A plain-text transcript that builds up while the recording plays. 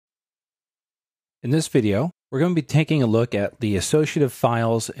In this video, we're going to be taking a look at the associative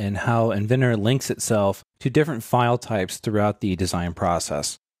files and how Inventor links itself to different file types throughout the design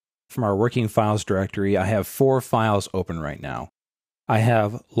process. From our working files directory, I have 4 files open right now. I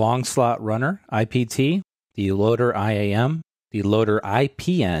have long slot runner, IPT, the loader IAM, the loader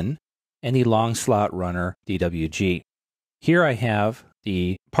IPN, and the long slot runner, DWG. Here I have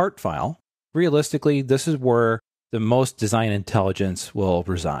the part file. Realistically, this is where the most design intelligence will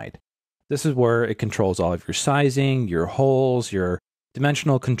reside. This is where it controls all of your sizing, your holes, your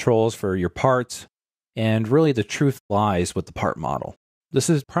dimensional controls for your parts, and really the truth lies with the part model. This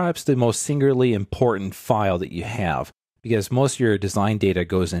is perhaps the most singularly important file that you have because most of your design data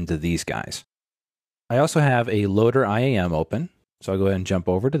goes into these guys. I also have a loader IAM open, so I'll go ahead and jump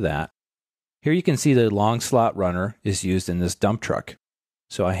over to that. Here you can see the long slot runner is used in this dump truck.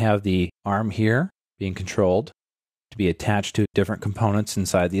 So I have the arm here being controlled to be attached to different components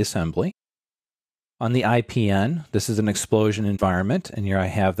inside the assembly. On the IPN, this is an explosion environment, and here I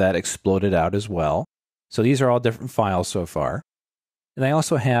have that exploded out as well. So these are all different files so far. And I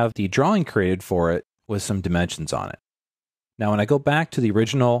also have the drawing created for it with some dimensions on it. Now when I go back to the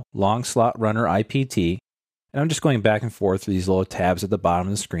original long slot runner IPT, and I'm just going back and forth through these little tabs at the bottom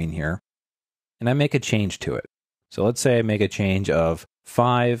of the screen here, and I make a change to it. So let's say I make a change of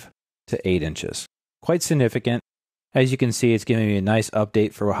 5 to 8 inches. Quite significant. As you can see, it's giving me a nice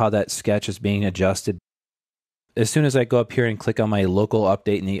update for how that sketch is being adjusted. As soon as I go up here and click on my local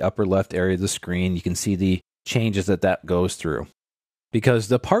update in the upper left area of the screen, you can see the changes that goes through. Because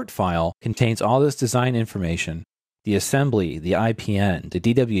the part file contains all this design information, the assembly, the IPN, the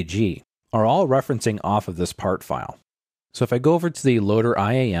DWG are all referencing off of this part file. So if I go over to the loader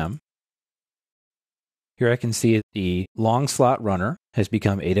IAM, here I can see the long slot runner has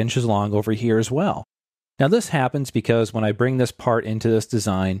become 8 inches long over here as well. Now this happens because when I bring this part into this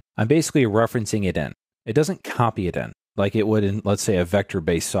design, I'm basically referencing it in. It doesn't copy it in like it would in, let's say, a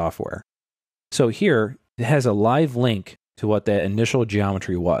vector-based software. So here, it has a live link to what that initial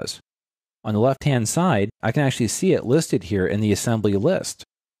geometry was. On the left-hand side, I can actually see it listed here in the assembly list.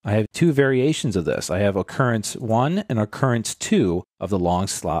 I have 2 variations of this. I have occurrence 1 and occurrence 2 of the long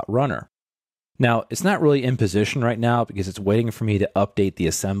slot runner. Now, it's not really in position right now because it's waiting for me to update the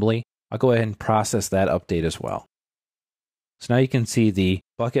assembly. I'll go ahead and process that update as well. So now you can see the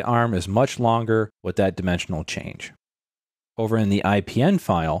bucket arm is much longer with that dimensional change. Over in the IPN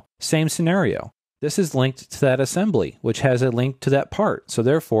file, same scenario. This is linked to that assembly, which has a link to that part. So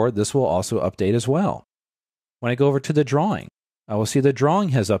therefore, this will also update as well. When I go over to the drawing, I will see the drawing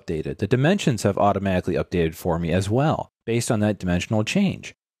has updated. The dimensions have automatically updated for me as well, based on that dimensional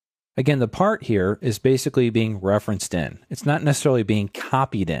change. Again, the part here is basically being referenced in. It's not necessarily being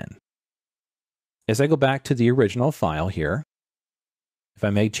copied in. As I go back to the original file here, if I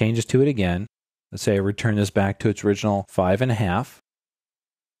make changes to it again, let's say I return this back to its original 5.5,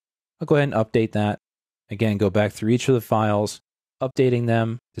 I'll go ahead and update that. Again, go back through each of the files, updating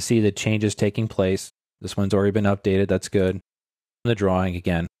them to see the changes taking place. This one's already been updated, that's good. The drawing,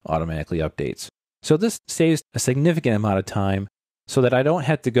 again, automatically updates. So this saves a significant amount of time so that I don't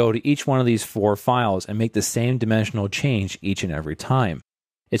have to go to each one of these 4 files and make the same dimensional change each and every time.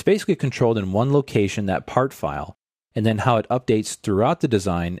 It's basically controlled in one location, that part file, and then how it updates throughout the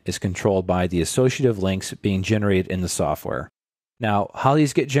design is controlled by the associative links being generated in the software. Now, how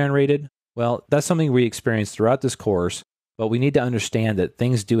these get generated? Well, that's something we experience throughout this course, but we need to understand that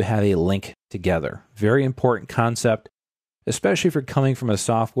things do have a link together. Very important concept, especially if you're coming from a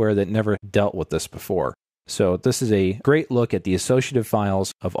software that never dealt with this before. So this is a great look at the associative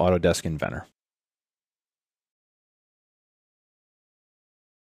files of Autodesk Inventor.